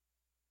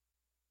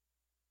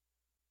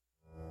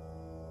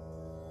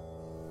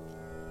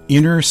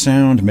Inner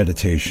sound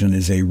meditation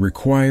is a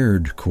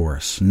required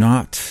course,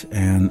 not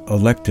an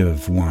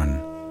elective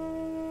one,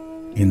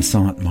 in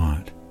Sant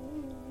Mat.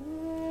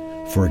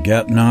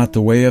 Forget not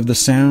the way of the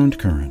sound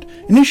current,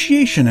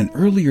 initiation in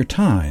earlier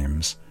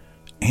times,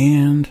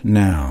 and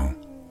now.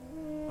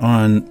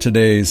 On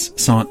today's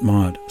Sant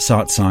Mat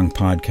Satsang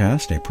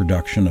podcast, a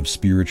production of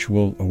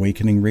Spiritual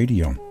Awakening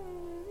Radio.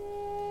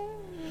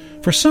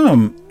 For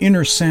some,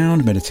 inner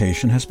sound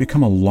meditation has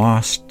become a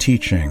lost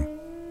teaching,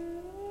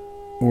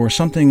 or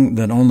something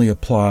that only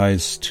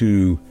applies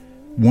to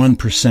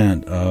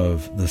 1%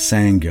 of the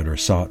Sangit or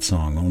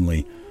Satsang.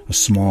 Only a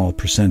small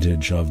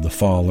percentage of the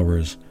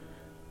followers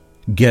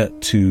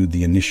get to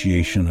the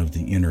initiation of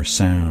the inner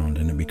sound,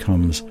 and it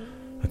becomes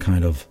a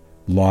kind of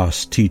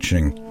lost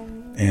teaching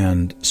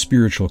and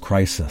spiritual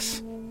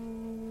crisis.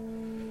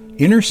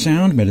 Inner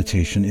sound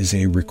meditation is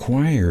a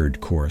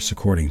required course,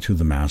 according to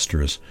the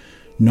masters,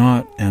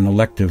 not an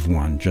elective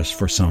one just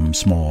for some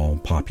small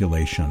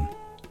population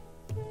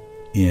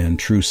in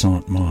true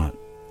Sant Mat.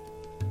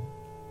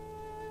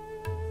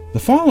 The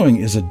following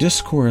is a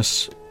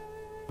discourse,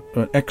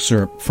 an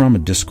excerpt from a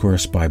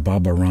discourse by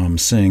Baba Ram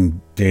Singh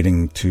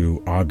dating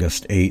to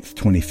August 8th,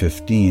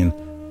 2015,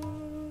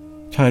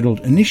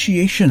 titled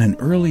Initiation in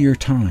Earlier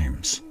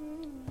Times.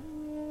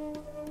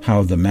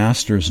 How the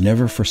Masters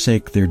Never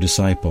Forsake Their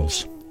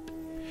Disciples.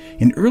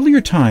 In earlier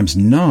times,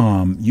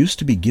 Nam used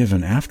to be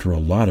given after a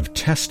lot of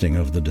testing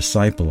of the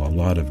disciple, a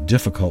lot of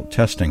difficult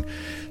testing.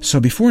 So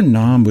before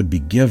Nam would be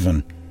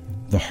given,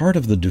 the heart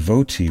of the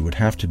devotee would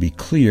have to be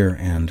clear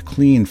and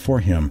clean for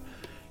him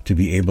to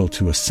be able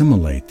to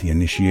assimilate the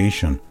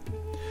initiation.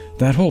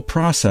 That whole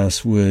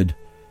process would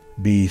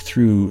be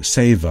through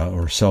seva,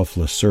 or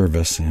selfless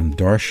service, and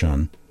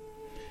darshan,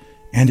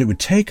 and it would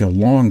take a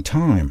long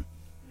time.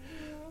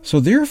 So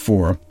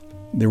therefore,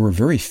 there were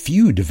very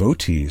few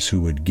devotees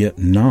who would get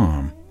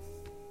Nam.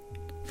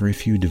 Very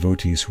few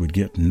devotees who would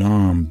get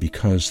Nam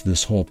because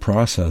this whole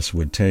process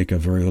would take a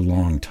very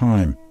long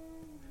time.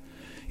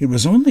 It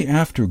was only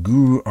after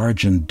Guru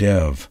Arjan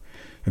Dev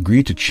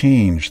agreed to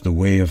change the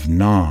way of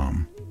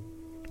Nam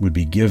would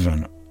be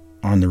given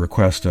on the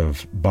request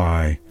of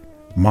Bhai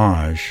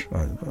Maj,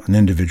 an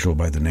individual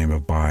by the name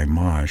of Bhai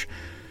Maj,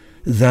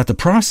 that the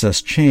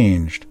process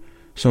changed.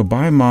 So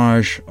Bhai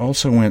Maj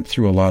also went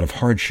through a lot of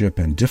hardship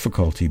and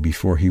difficulty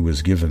before he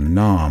was given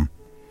Nam,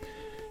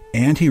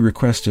 and he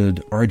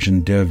requested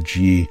Arjan Dev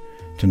Ji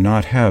to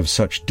not have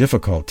such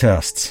difficult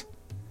tests.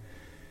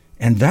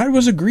 And that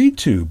was agreed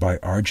to by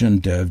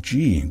Arjan Dev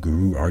Ji,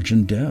 Guru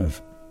Arjan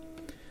Dev.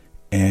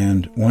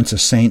 And once a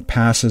saint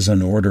passes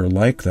an order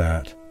like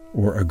that,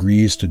 or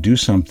agrees to do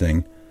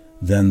something,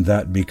 then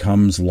that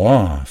becomes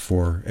law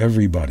for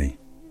everybody.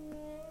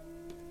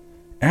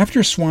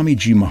 After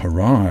Swamiji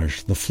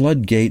Maharaj, the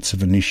floodgates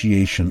of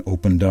initiation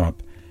opened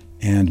up,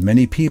 and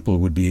many people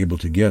would be able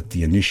to get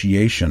the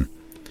initiation,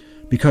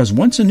 because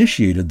once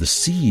initiated, the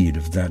seed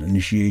of that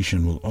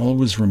initiation will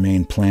always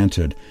remain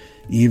planted,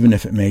 even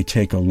if it may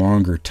take a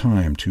longer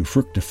time to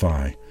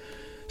fructify.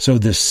 So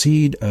this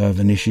seed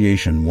of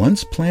initiation,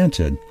 once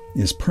planted,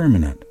 is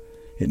permanent.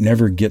 It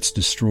never gets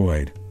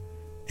destroyed.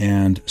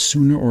 And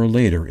sooner or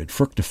later it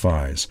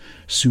fructifies.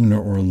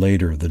 Sooner or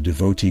later the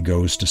devotee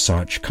goes to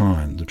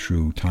Sachkhand, the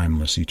true,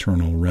 timeless,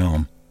 eternal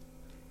realm.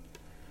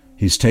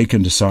 He's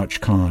taken to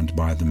Sachkhand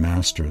by the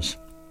masters.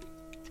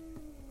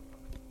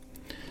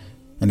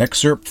 An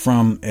excerpt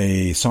from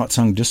a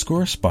satsang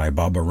discourse by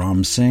Baba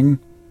Ram Singh,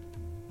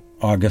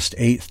 August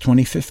 8th,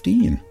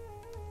 2015.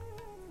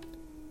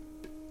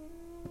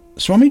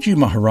 Swamiji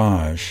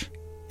Maharaj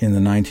in the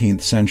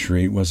 19th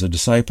century was a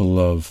disciple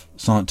of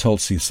Sant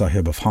Tulsi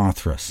Sahib of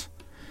Hathras.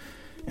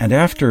 And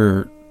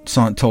after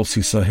Sant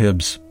Tulsi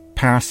Sahib's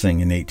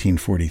passing in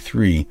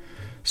 1843,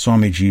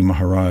 Swamiji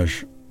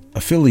Maharaj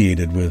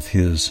affiliated with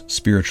his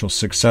spiritual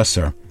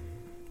successor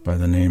by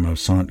the name of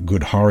Sant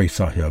Gudhari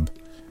Sahib,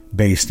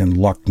 based in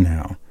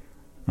Lucknow.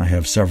 I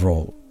have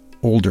several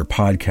older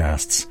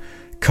podcasts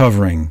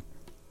covering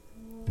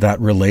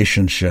that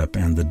relationship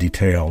and the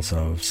details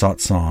of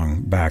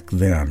satsang back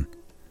then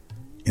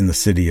in the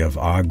city of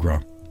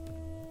Agra,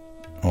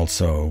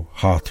 also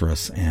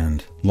Hathras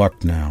and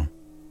Lucknow.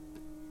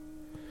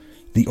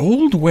 The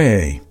old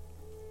way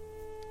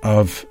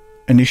of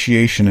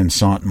initiation in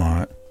Sant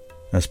Mat,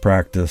 as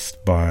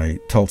practiced by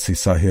Tulsi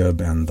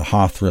Sahib and the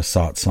Hathras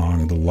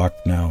satsang, the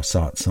Lucknow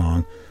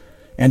satsang,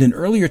 and in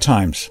earlier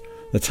times,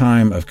 the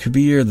time of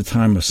Kabir, the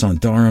time of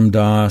Sant Dharam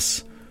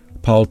Das,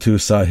 Paltu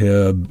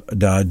Sahib,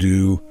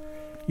 Dadu,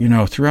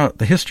 throughout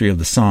the history of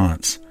the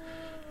Sants,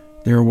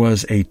 there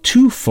was a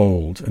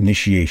twofold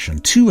initiation,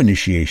 two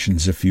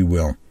initiations, if you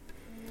will.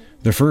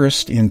 The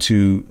first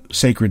into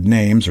sacred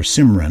names, or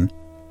Simran,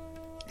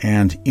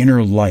 and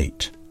inner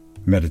light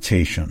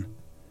meditation.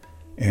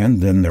 And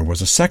then there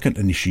was a second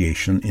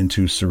initiation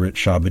into Surat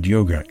Shabd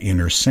Yoga,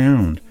 inner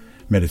sound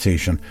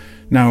meditation.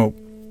 Now,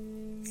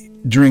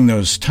 during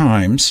those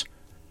times,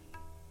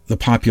 the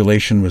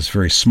population was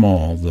very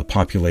small. The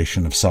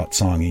population of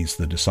satsangis,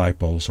 the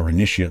disciples or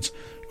initiates,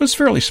 was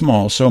fairly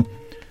small, so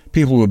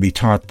people would be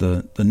taught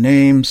the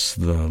names,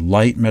 the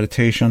light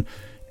meditation,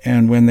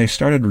 and when they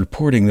started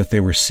reporting that they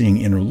were seeing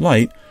inner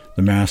light,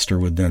 the master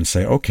would then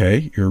say,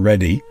 okay, you're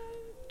ready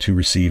to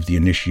receive the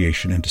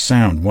initiation into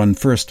sound. One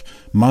first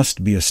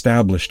must be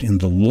established in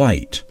the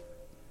light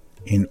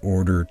in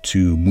order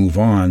to move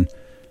on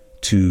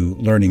to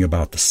learning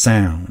about the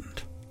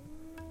sound,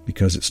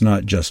 because it's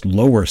not just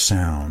lower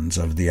sounds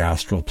of the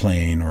astral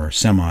plane or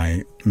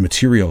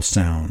semi-material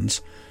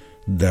sounds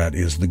that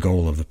is the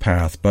goal of the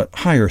path, but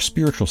higher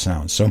spiritual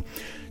sounds. So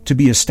to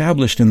be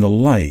established in the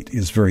light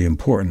is very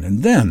important,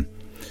 and then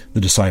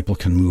the disciple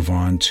can move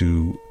on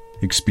to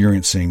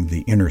experiencing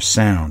the inner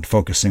sound,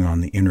 focusing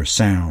on the inner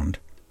sound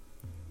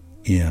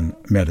in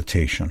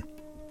meditation.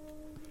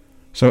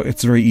 So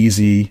it's very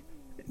easy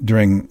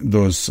during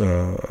those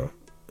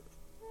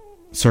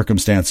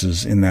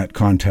circumstances, in that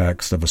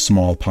context of a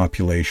small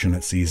population,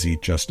 it's easy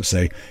just to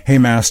say, hey,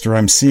 Master,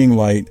 I'm seeing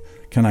light.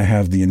 Can I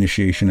have the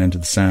initiation into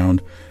the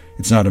sound?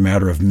 It's not a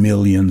matter of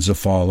millions of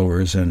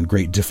followers and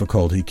great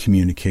difficulty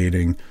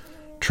communicating,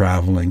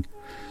 traveling.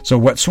 So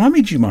what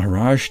Swamiji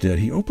Maharaj did,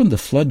 he opened the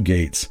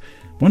floodgates.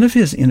 One of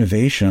his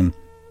innovations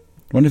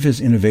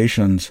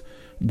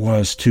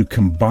was to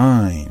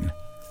combine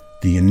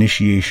the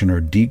initiation or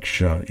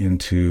diksha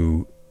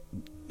into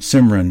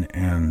Simran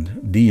and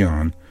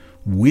Dhyan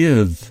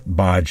with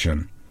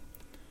bhajan.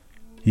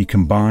 He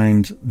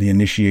combined the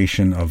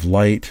initiation of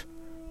light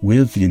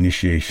with the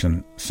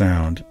initiation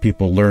sound.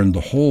 People learned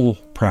the whole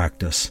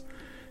practice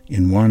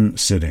in one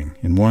sitting,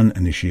 in one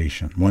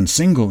initiation, one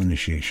single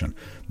initiation.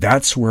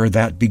 That's where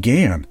that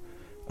began,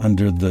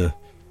 under the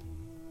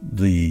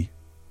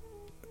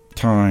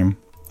time,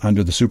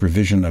 under the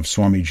supervision of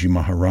Swamiji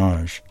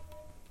Maharaj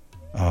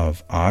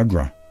of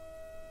Agra.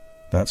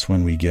 That's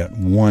when we get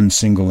one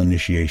single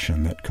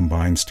initiation that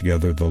combines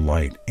together the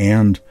light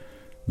and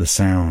the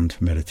sound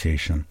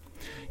meditation.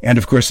 And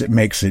of course, it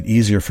makes it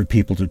easier for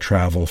people to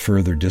travel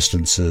further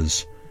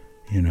distances,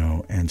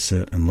 and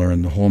sit and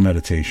learn the whole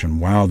meditation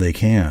while they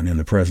can in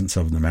the presence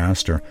of the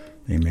Master.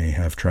 They may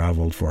have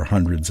traveled for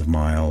hundreds of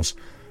miles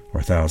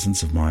or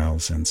thousands of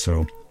miles. And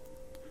so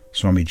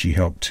Swamiji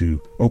helped to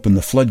open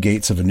the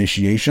floodgates of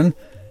initiation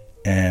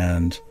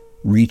and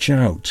reach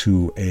out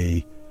to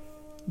a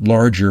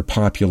larger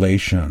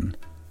population,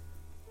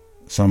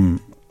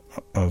 some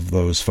of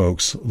those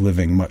folks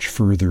living much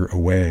further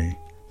away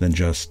than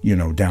just,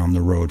 down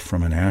the road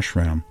from an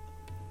ashram,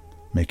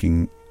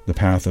 making the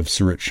path of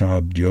Surat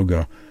Shabd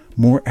Yoga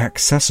more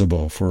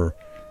accessible for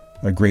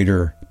a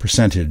greater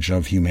percentage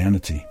of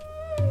humanity.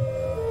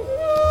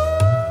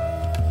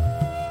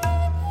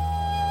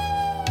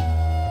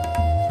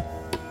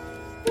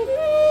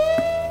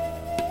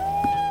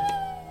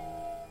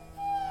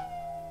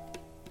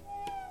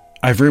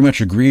 I very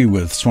much agree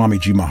with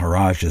Swamiji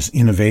Maharaj's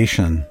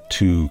innovation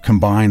to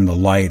combine the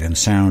light and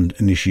sound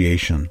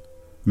initiation,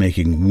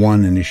 making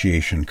one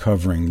initiation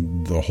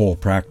covering the whole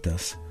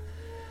practice.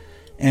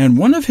 And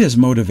one of his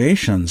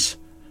motives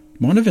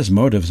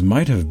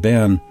might have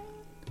been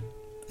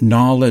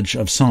knowledge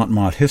of Sant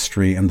Mat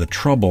history and the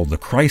trouble, the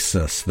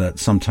crisis that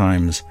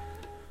sometimes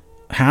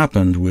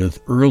happened with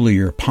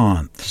earlier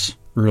Panths,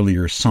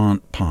 earlier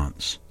Sant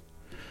Panths.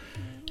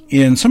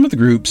 In some of the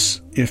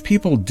groups, if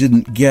people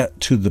didn't get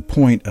to the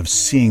point of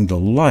seeing the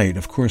light,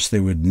 of course they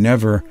would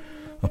never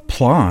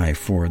apply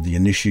for the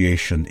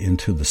initiation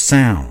into the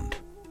sound.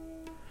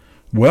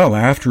 Well,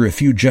 after a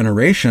few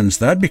generations,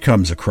 that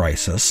becomes a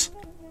crisis.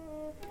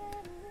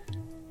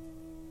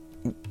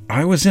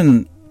 I was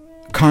in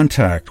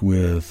contact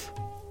with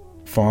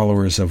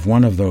followers of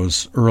one of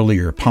those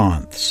earlier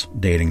Panths,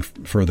 dating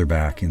further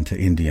back into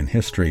Indian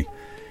history,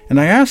 and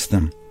I asked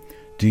them,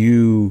 do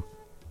you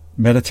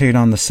meditate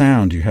on the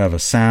sound? Do you have a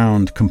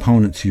sound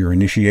component to your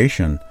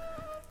initiation?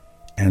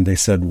 And they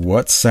said,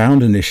 what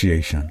sound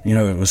initiation?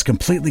 It was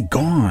completely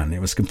gone. It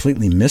was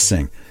completely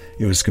missing.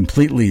 It was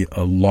completely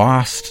a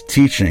lost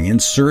teaching, in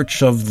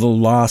search of the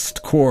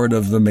lost chord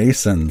of the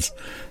Masons,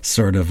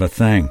 sort of a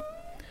thing.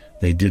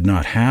 They did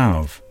not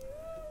have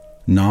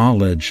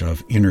knowledge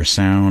of inner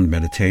sound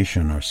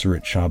meditation or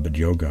Surat Shabda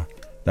Yoga.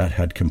 That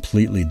had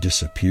completely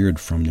disappeared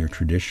from their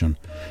tradition.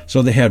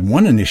 So they had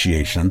one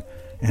initiation,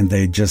 and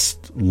they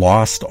just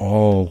lost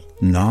all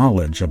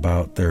knowledge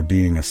about there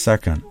being a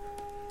second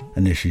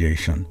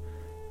initiation.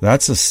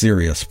 That's a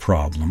serious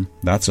problem.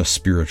 That's a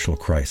spiritual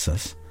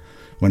crisis.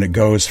 When it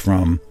goes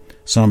from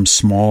some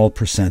small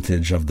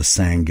percentage of the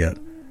Sangat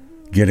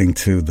getting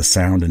to the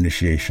sound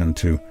initiation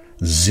to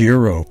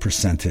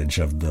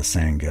 0% of the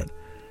Sangat,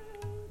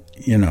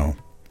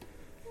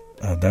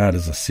 that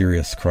is a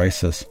serious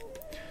crisis.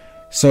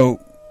 So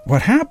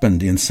what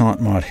happened in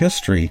Sant Mat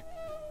history,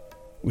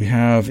 we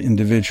have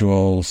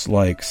individuals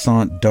like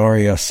Sant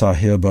Dariya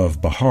Sahib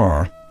of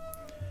Bihar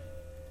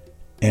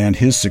and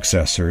his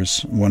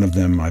successors. One of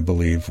them, I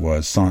believe,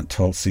 was Sant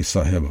Tulsi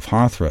Sahib of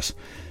Hathras.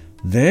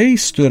 They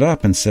stood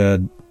up and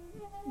said,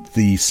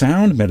 the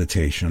sound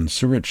meditation,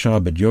 Surat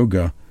Shabda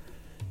Yoga,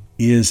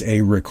 is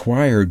a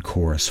required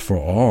course for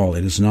all.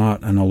 It is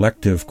not an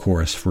elective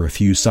course for a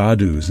few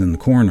sadhus in the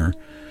corner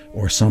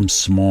or some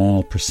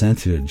small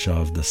percentage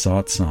of the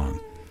satsang.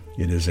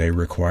 It is a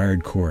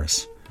required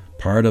course,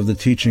 part of the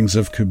teachings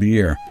of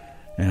Kabir,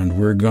 and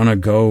we're going to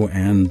go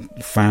and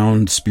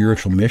found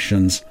spiritual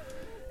missions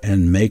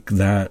and make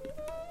that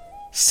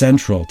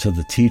central to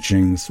the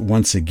teachings,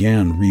 once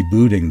again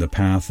rebooting the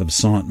path of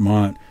Sant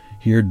Mat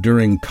here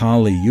during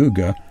Kali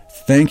Yuga.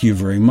 Thank you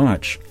very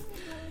much.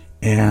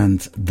 And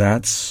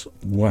that's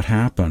what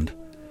happened.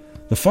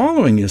 The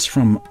following is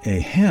from a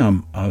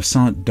hymn of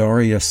Sant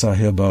Dariya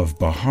Sahib of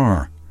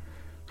Bihar,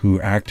 who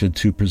acted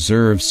to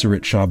preserve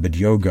Surat Shabd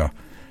Yoga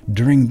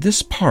during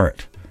this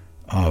part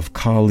of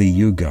Kali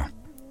Yuga.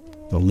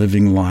 The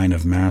living line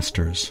of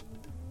masters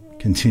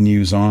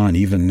continues on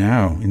even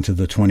now into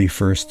the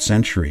 21st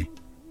century.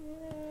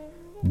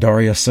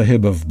 Dariya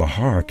Sahib of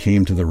Bihar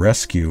came to the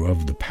rescue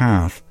of the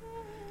path,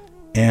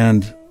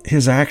 and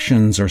his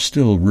actions are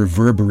still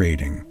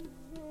reverberating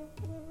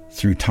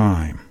through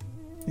time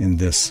in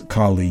this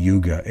Kali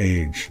Yuga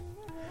age.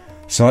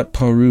 Sat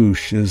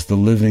Purush is the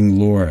living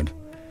Lord,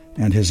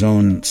 and his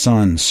own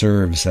son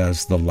serves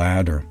as the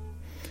ladder.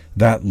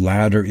 That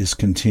ladder is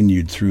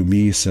continued through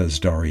me, says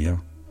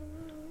Dariya.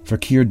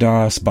 Fakir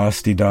Das,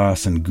 Basti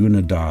Das, and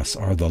Guna Das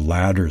are the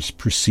ladders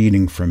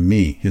proceeding from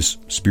me, his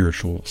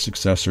spiritual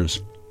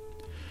successors.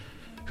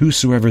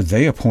 Whosoever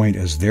they appoint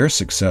as their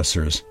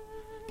successors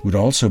would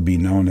also be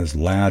known as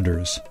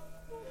ladders.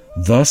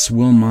 Thus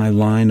will my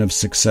line of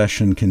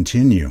succession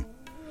continue.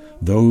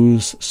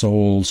 Those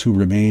souls who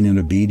remain in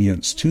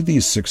obedience to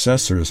these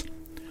successors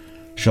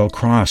shall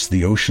cross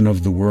the ocean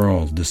of the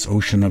world, this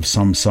ocean of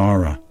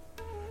samsara.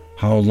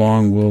 How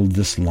long will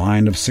this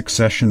line of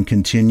succession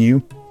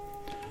continue?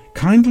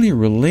 Kindly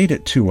relate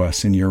it to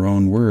us in your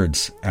own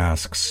words,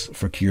 asks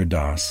Fakir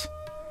Das.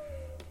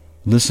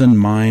 Listen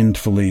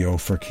mindfully, O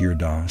Fakir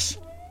Das.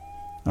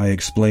 I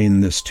explain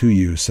this to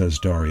you, says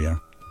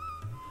Dariya.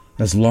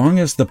 As long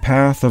as the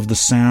path of the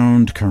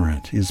sound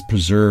current is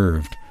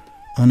preserved,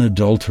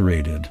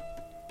 unadulterated,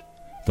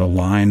 the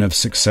line of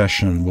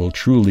succession will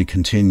truly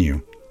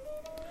continue.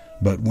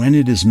 But when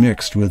it is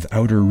mixed with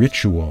outer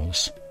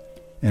rituals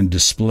and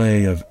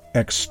display of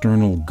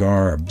external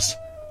garbs,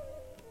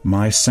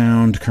 my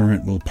sound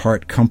current will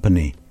part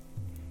company,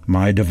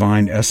 my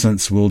divine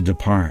essence will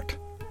depart,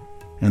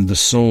 and the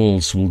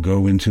souls will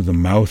go into the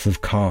mouth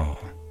of Kal,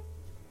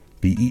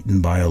 be eaten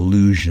by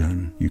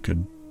illusion. You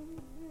could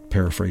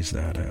paraphrase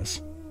that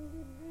as,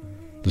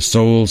 the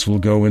souls will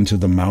go into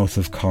the mouth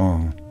of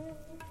Kal.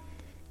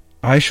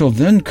 I shall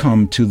then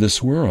come to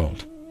this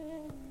world,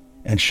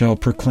 and shall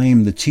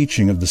proclaim the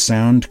teaching of the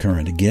sound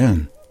current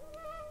again.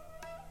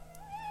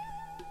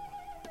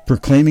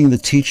 Proclaiming the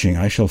teaching,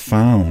 I shall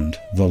found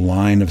the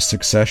line of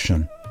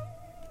succession,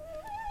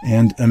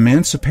 and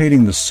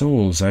emancipating the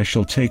souls, I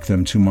shall take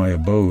them to my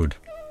abode.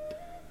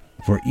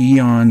 For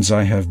eons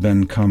I have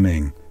been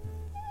coming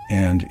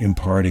and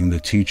imparting the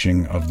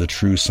teaching of the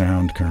true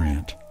sound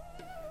current.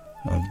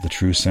 Of the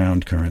true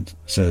sound current,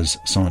 says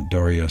Sant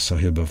Dariya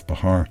Sahib of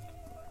Bihar.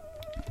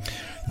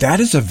 That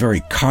is a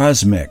very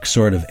cosmic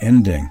sort of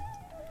ending.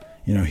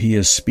 You know, he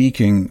is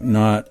speaking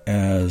not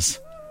as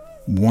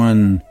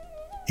one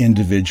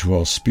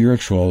individual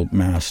spiritual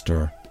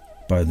master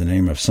by the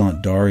name of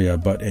Sant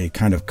Dariya, but a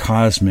kind of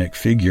cosmic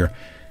figure.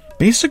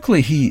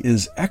 Basically, he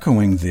is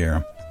echoing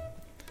there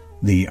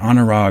the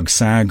Anurag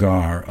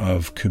Sagar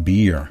of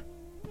Kabir.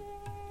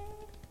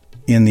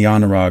 In the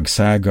Anurag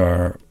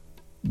Sagar,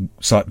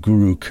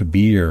 Satguru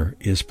Kabir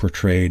is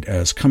portrayed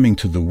as coming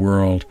to the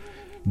world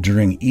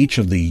during each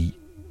of the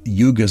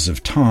yugas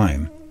of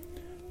time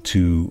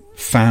to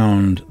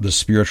found the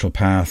spiritual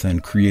path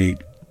and create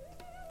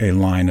a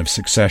line of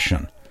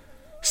succession,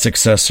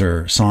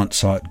 successor Sant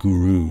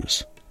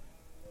Satgurus,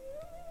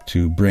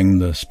 to bring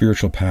the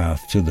spiritual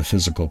path to the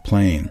physical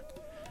plane.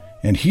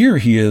 And here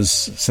he is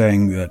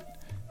saying that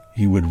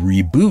he would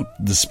reboot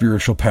the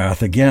spiritual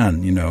path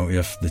again,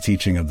 if the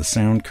teaching of the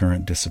sound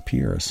current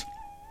disappears.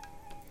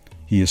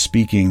 He is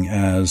speaking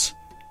as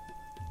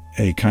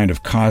a kind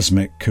of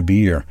cosmic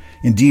Kabir.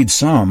 Indeed,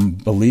 some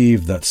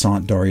believe that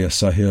Sant Dariya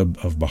Sahib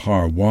of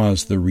Bihar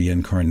was the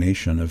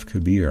reincarnation of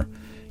Kabir.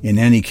 In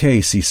any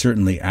case, he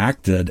certainly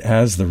acted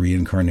as the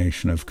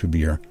reincarnation of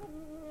Kabir,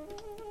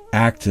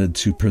 acted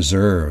to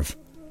preserve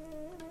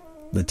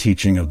the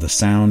teaching of the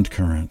sound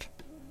current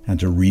and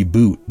to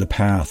reboot the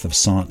path of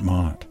Sant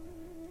Mat.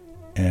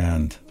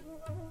 And,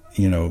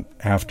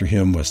 after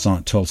him was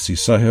Sant Tulsi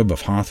Sahib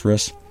of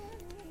Hathras,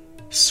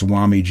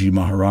 Swamiji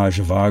Maharaj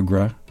of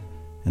Agra,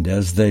 and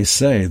as they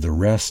say, the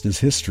rest is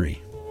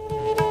history.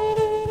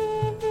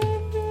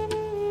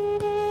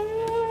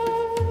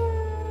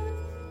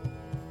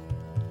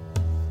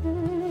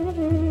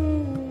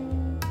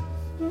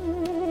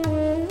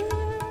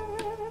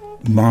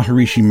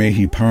 Maharshi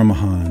Mehi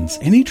Paramahansa,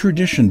 any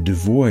tradition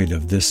devoid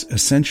of this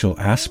essential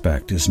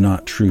aspect is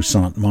not true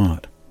Sant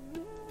Mat.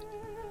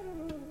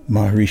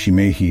 Maharshi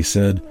Mehi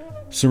said,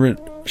 Surat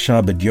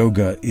Shabd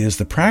Yoga is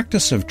the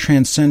practice of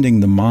transcending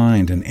the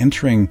mind and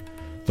entering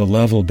the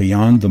level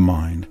beyond the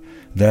mind,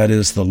 that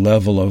is, the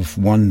level of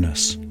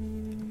oneness.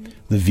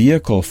 The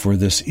vehicle for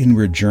this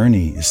inward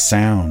journey is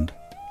sound,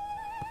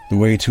 The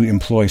way to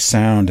employ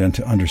sound and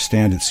to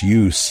understand its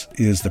use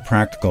is the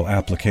practical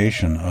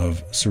application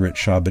of Surat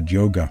Shabd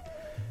Yoga.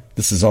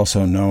 This is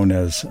also known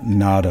as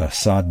Nada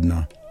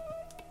Sadhana.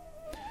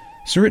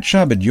 Surat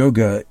Shabd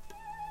Yoga,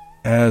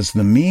 as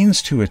the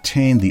means to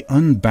attain the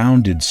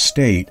unbounded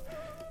state,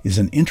 is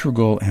an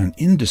integral and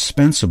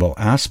indispensable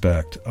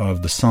aspect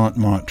of the Sant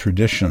Mat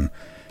tradition.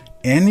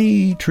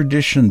 Any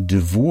tradition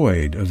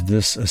devoid of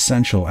this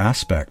essential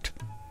aspect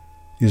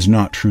is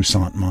not true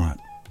Sant Mat.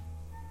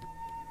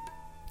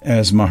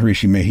 As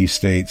Maharshi Mehi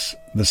states,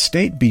 the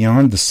state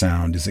beyond the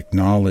sound is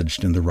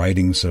acknowledged in the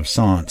writings of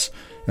Sants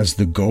as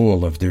the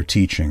goal of their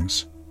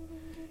teachings.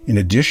 In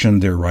addition,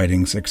 their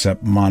writings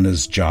accept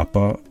Manas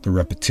Japa, the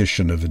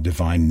repetition of a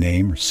divine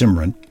name or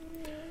Simran,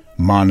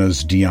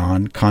 Manas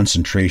Dhyan,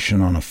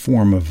 concentration on a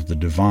form of the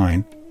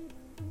divine,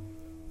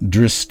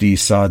 Dristi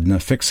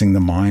Sadhana, fixing the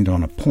mind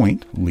on a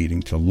point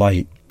leading to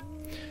light,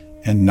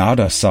 and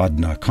Nada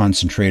Sadhana,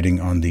 concentrating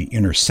on the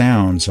inner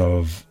sounds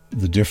of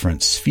the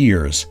different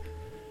spheres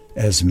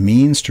as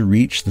means to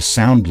reach the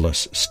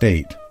soundless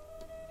state.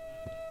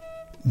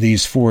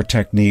 These four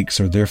techniques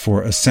are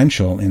therefore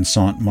essential in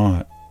Sant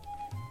Mat.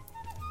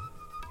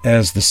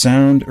 As the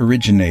sound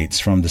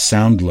originates from the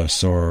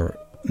soundless or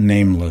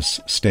nameless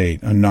state,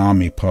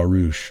 Anami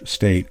Parush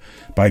state,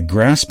 by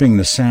grasping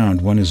the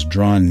sound, one is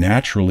drawn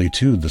naturally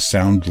to the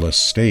soundless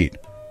state,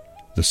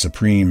 the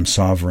Supreme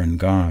Sovereign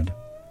God.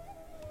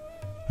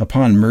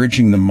 Upon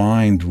merging the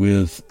mind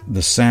with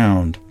the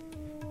sound,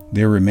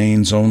 there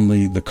remains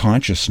only the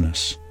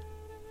consciousness,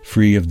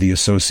 free of the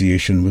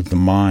association with the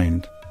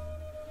mind.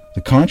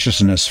 The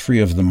consciousness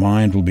free of the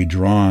mind will be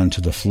drawn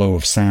to the flow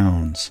of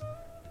sounds,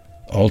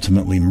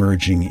 ultimately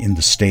merging in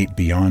the state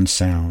beyond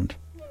sound,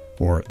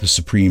 or the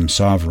Supreme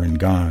Sovereign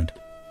God.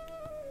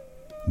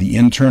 The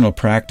internal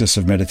practice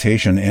of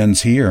meditation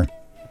ends here.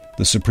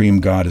 The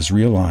Supreme God is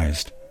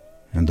realized,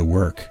 and the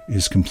work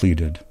is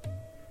completed.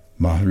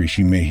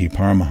 Maharshi Mehi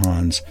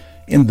Paramahans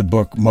in the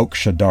book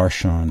Moksha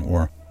Darshan,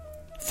 or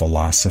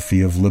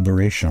Philosophy of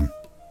Liberation,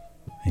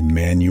 a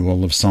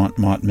manual of Sant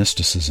Mat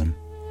mysticism.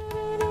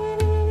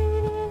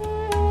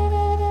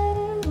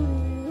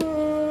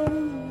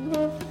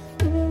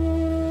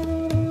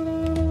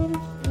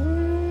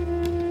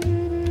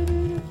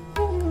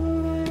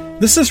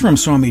 This is from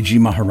Swamiji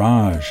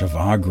Maharaj of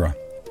Agra.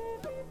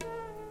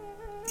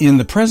 In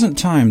the present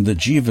time, the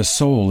jiva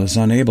soul is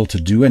unable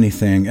to do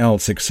anything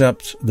else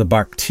except the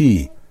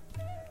bhakti,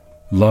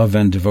 love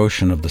and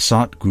devotion of the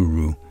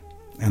Satguru,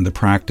 and the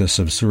practice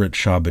of Surat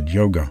Shabd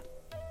Yoga.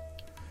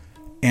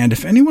 And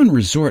if anyone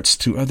resorts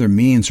to other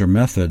means or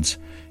methods,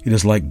 it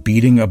is like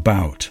beating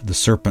about the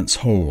serpent's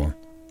hole,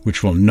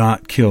 which will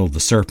not kill the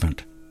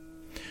serpent.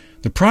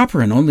 The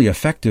proper and only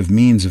effective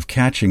means of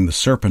catching the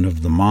serpent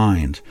of the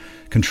mind,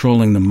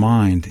 controlling the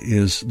mind,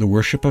 is the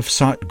worship of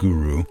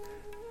Satguru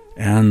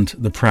and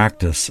the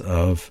practice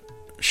of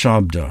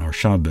Shabda or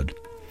Shabd.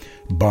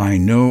 By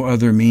no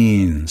other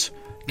means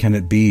can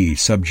it be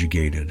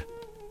subjugated.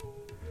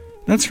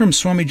 That's from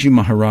Swamiji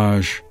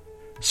Maharaj,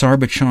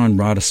 Sarbachan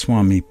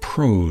Radhaswami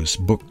Prose,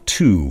 Book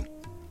 2,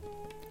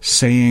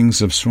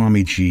 Sayings of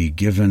Swamiji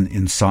given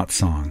in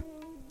Satsang.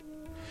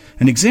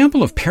 An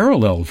example of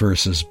parallel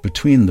verses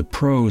between the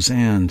prose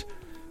and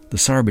the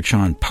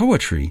Sarbachan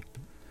poetry: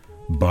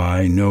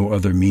 by no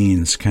other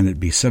means can it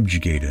be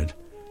subjugated,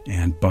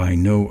 and by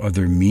no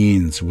other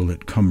means will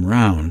it come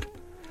round.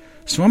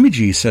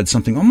 Swamiji said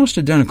something almost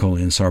identical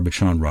in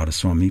Sarbachan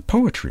Radhaswami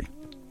poetry.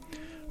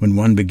 When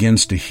one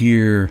begins to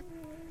hear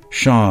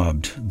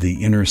Shabd,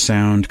 the inner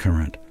sound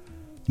current,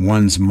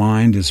 one's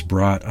mind is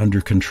brought under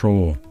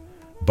control.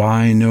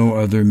 By no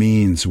other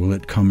means will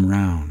it come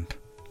round.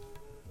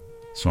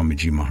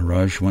 Swamiji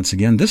Maharaj, once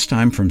again, this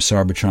time from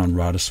Sarbachan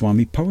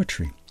Radhaswami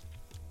poetry.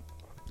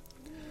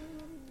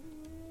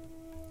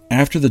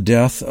 After the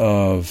death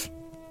of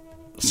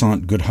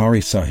Sant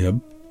Gudhari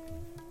Sahib,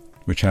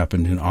 which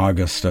happened in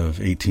August of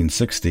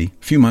 1860,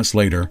 a few months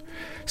later,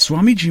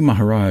 Swamiji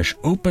Maharaj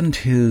opened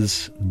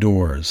his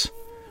doors.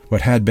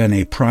 What had been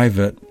a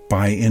private,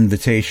 by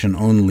invitation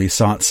only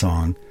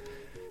satsang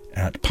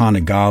at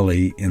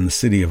Panagali in the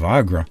city of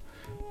Agra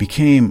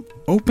became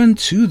open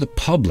to the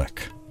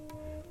public.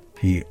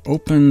 He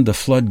opened the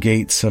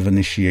floodgates of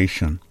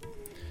initiation.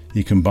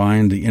 He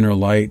combined the inner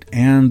light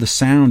and the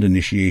sound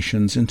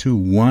initiations into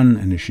one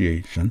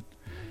initiation,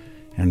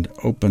 and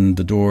opened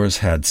the doors,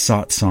 had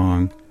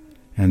satsang,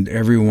 and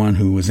everyone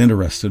who was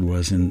interested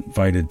was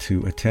invited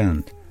to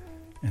attend.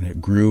 And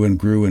it grew and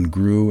grew and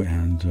grew,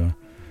 and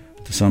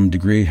to some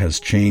degree has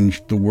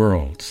changed the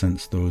world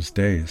since those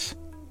days.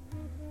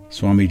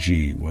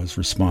 Swamiji was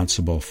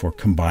responsible for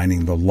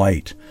combining the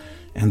light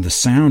and the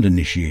sound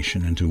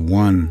initiation into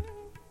one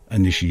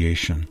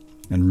initiation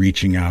and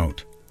reaching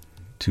out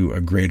to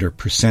a greater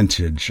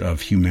percentage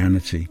of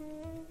humanity.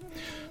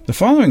 The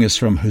following is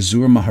from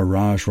Huzur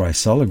Maharaj Rai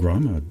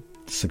Salagram,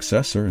 a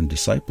successor and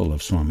disciple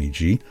of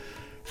Swamiji,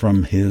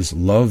 from his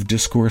Love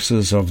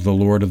Discourses of the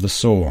Lord of the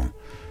Soul,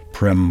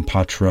 Prem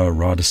Patra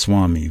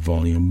Radhaswami,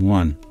 Volume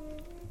 1.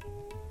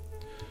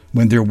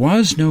 When there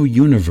was no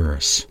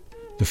universe,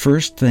 The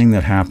first thing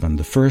that happened,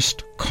 the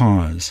first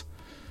cause,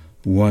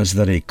 was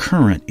that a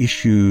current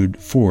issued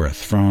forth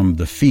from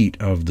the feet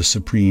of the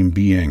Supreme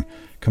Being,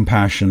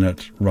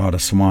 compassionate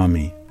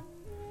Radha-swami.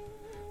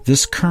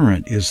 This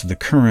current is the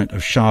current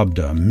of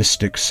Shabda,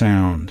 mystic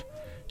sound,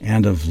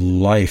 and of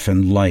life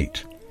and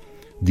light.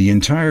 The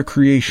entire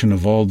creation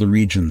of all the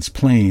regions,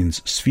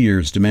 planes,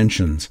 spheres,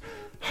 dimensions,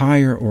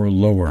 higher or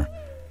lower,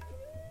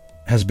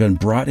 has been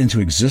brought into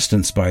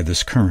existence by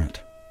this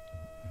current.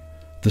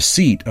 The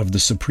seat of the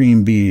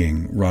Supreme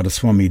Being,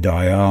 Radha-swami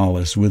Dayal,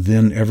 is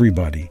within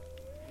everybody.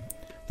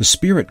 The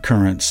spirit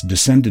currents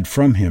descended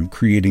from him,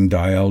 creating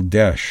Dayal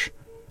Desh,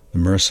 the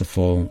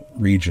merciful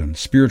region,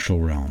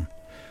 spiritual realm,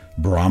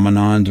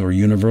 Brahmanand or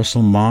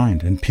universal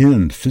mind, and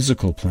Pind,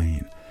 physical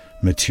plane,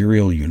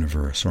 material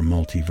universe or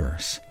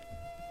multiverse.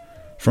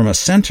 From a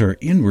center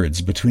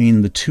inwards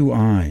between the two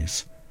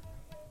eyes,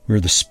 where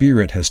the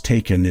spirit has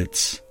taken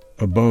its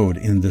abode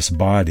in this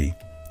body,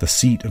 the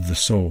seat of the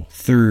soul,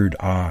 third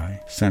eye,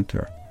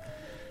 center.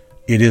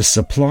 It is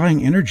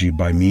supplying energy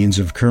by means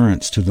of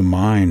currents to the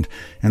mind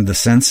and the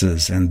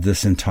senses and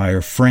this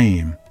entire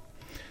frame.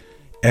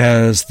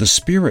 As the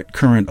spirit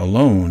current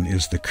alone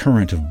is the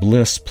current of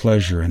bliss,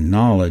 pleasure, and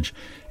knowledge,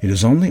 it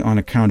is only on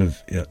account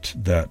of it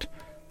that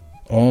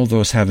all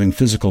those having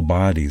physical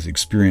bodies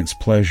experience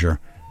pleasure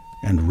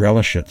and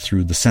relish it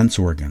through the sense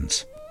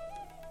organs.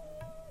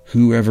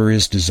 Whoever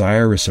is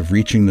desirous of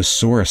reaching the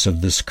source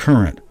of this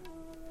current,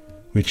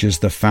 which is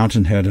the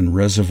fountainhead and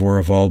reservoir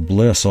of all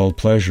bliss, all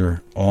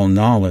pleasure, all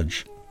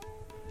knowledge,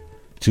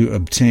 to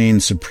obtain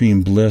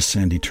supreme bliss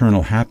and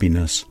eternal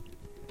happiness,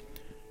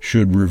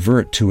 should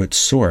revert to its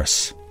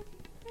source,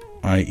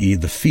 i.e.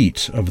 the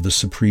feet of the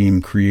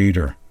Supreme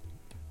Creator,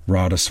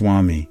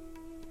 Radha-swami,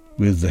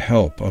 with the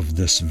help of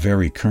this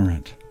very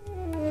current.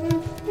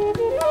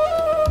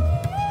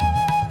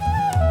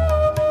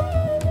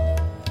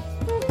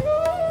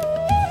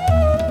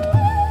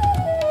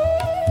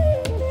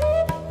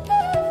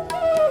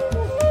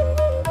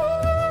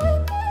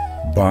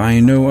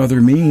 By no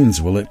other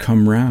means will it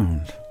come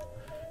round.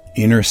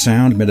 Inner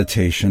sound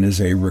meditation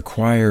is a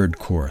required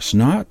course,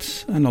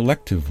 not an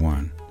elective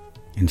one,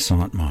 in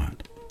Sant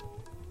Mat.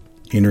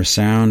 Inner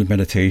sound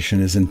meditation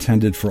is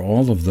intended for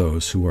all of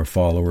those who are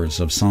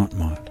followers of Sant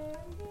Mat,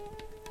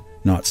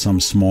 not some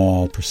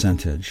small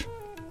percentage.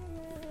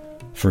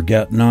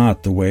 Forget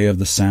not the way of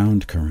the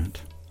sound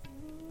current.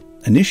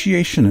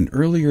 Initiation in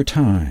earlier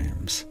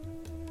times,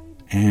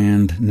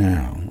 and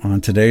now, on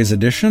today's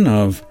edition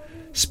of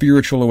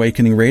Spiritual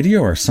Awakening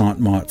Radio, our Sant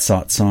Mat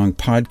Satsang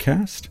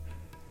podcast,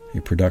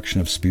 a production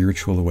of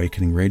Spiritual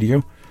Awakening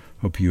Radio.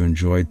 Hope you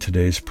enjoyed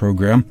today's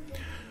program.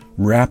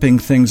 Wrapping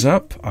things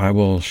up, I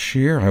will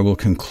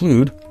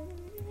conclude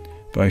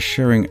by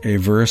sharing a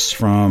verse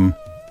from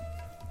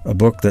a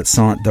book that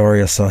Sant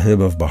Dariya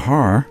Sahib of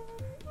Bihar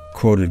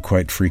quoted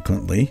quite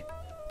frequently,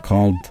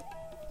 called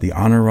the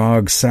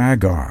Anurag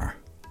Sagar,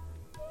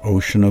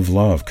 Ocean of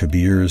Love,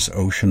 Kabir's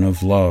Ocean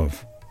of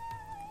Love.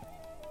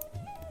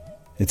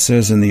 It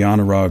says in the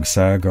Anurag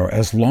Sagar,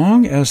 as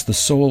long as the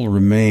soul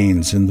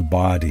remains in the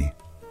body,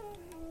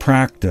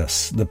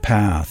 practice the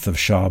path of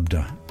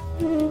Shabda